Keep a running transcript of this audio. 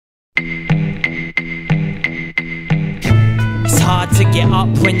hard to get up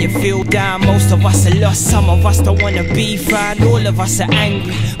when you feel down. Most of us are lost, some of us don't wanna be found. All of us are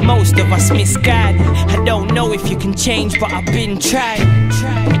angry, most of us misguided. I don't know if you can change, but I've been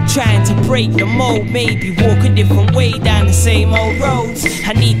trying to break the mold. Maybe walk a different way down the same old roads.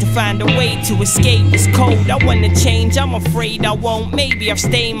 I need to find a way to escape this cold. I wanna change, I'm afraid I won't. Maybe I've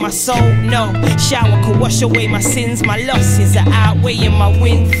stained my soul, no. Shower could wash away my sins. My losses are outweighing my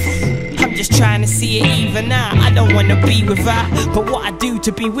wins. I'm just trying to see it even out. I don't wanna be without, but what I do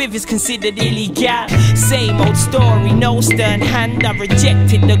to be with is considered illegal. Same old story, no stern hand. I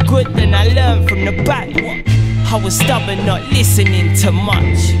rejected the good and I learned from the bad. I was stubborn, not listening to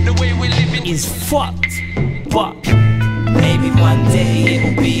much. The way we live is fucked, but maybe one day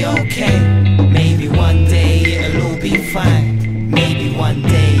it'll be okay. Maybe one day it'll all be fine. Maybe one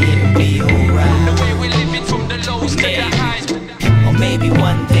day it'll be alright. The way we living from the lows to the highs. Or maybe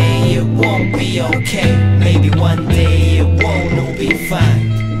one day it won't be okay. Maybe one day it won't all be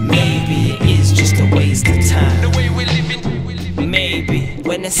fine. Maybe it is just a waste of time. The way we living. Maybe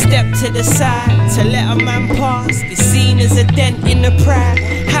when I step to the side to let a man pass, it's seen as a dent in the pride.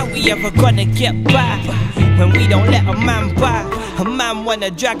 How we ever gonna get by when we don't let a man by? A man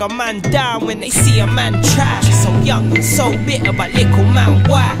wanna drag a man down when they see a man try. So young and so bitter, but little man,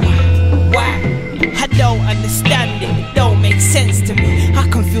 why? I don't understand it, it don't make sense to me. I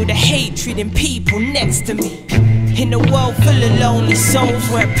can feel the hatred in people next to me. In a world full of lonely souls,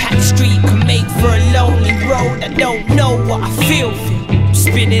 where a packed street can make for a lonely road. I don't know what I feel.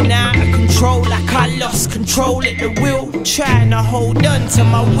 Spinning out of control like I lost control at the wheel. Trying to hold on to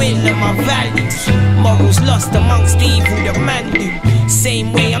my will and my values. Morals lost amongst evil that man do.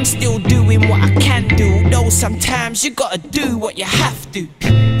 Same way I'm still doing what I can do. Though sometimes you gotta do what you have to.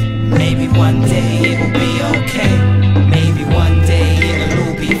 Maybe one day it'll be okay. Maybe one day it'll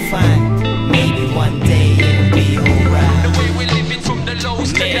all be fine. Maybe one day it'll be alright. The way we're living from the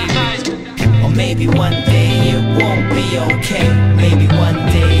lows to the highs. Or maybe one day it won't be okay. Maybe one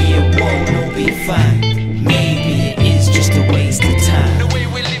day it won't all be fine. Maybe it is just a waste of time. The way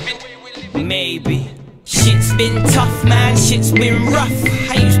we're living. Maybe shit's been tough, man, shit's been rough.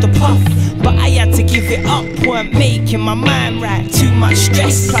 I used to puff, but I had to give it up. Weren't making my mind right. Too much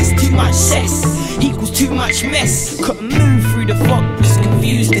stress plus too much cess equals too much mess. Couldn't move through the fog, was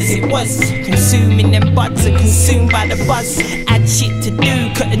confused as it was. Consuming them buds and consumed by the buzz. Had shit to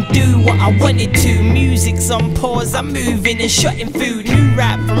do, couldn't do what I wanted to. Music's on pause, I'm moving and shutting food. Knew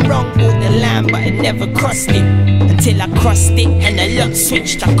right from wrong, walked the line, but I never crossed it. Until I crossed it and the luck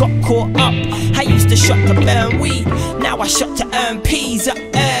switched, I got caught up. I used to shop to burn weed, now I shop to earn peas. Up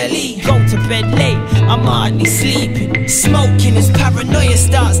early, go to bed late, I'm hardly sleeping. Smoking as paranoia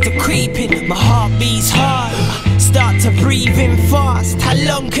starts to creep in. My heart beats hard, start to breathe in fast. How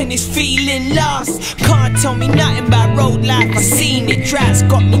long can this feeling last? Can't tell me nothing about road life, I've seen it. Droughts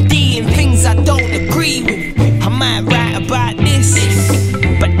got me D'ing things I don't agree with. I might write about this,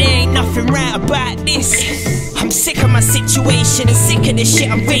 but there ain't nothing right about this. I'm sick of my situation and sick of the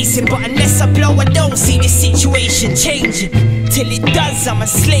shit I'm facing, but unless I blow I don't see this situation changing. Till it does, I'm a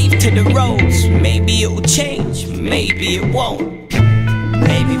slave to the roads. Maybe it'll change, maybe it won't.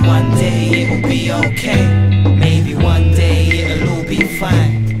 Maybe one day it'll be okay. Maybe one day it'll all be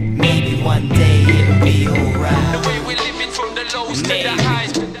fine. Maybe one day it'll be alright. The way we're living from the lows to the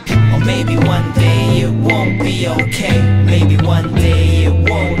highs. Or maybe one day it won't be okay. Maybe one day